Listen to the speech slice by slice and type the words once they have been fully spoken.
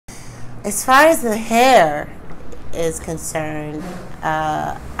As far as the hair is concerned,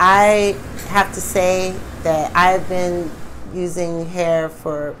 I have to say that I've been using hair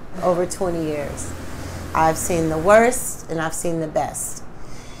for over 20 years. I've seen the worst and I've seen the best.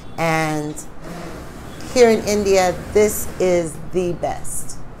 And here in India, this is the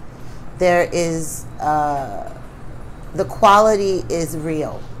best. There is, the quality is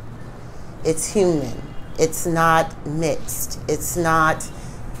real. It's human. It's not mixed. It's not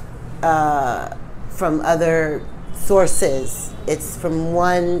from other sources. It's from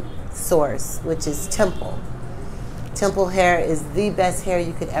one source, which is Temple. Temple hair is the best hair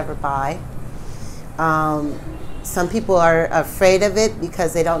you could ever buy. Some people are afraid of it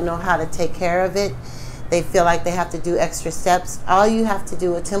because they don't know how to take care of it. They feel like they have to do extra steps. All you have to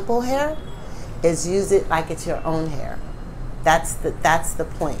do with Temple hair is use it like it's your own hair. That's the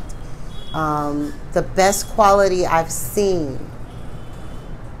point. The best quality I've seen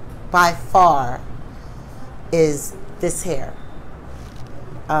by far is this hair.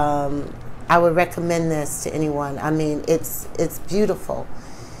 I would recommend this to anyone. I mean, it's beautiful.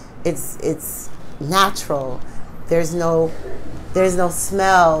 It's natural. There's no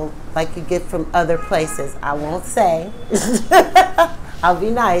smell like you get from other places. I won't say. I'll be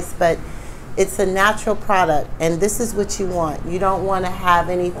nice, but it's a natural product, and this is what you want. You don't want to have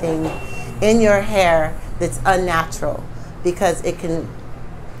anything in your hair that's unnatural because it can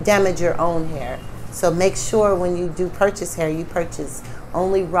damage your own hair. So make sure when you do purchase hair, you purchase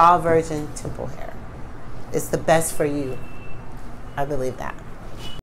only raw virgin Temple hair. It's the best for you. I believe that.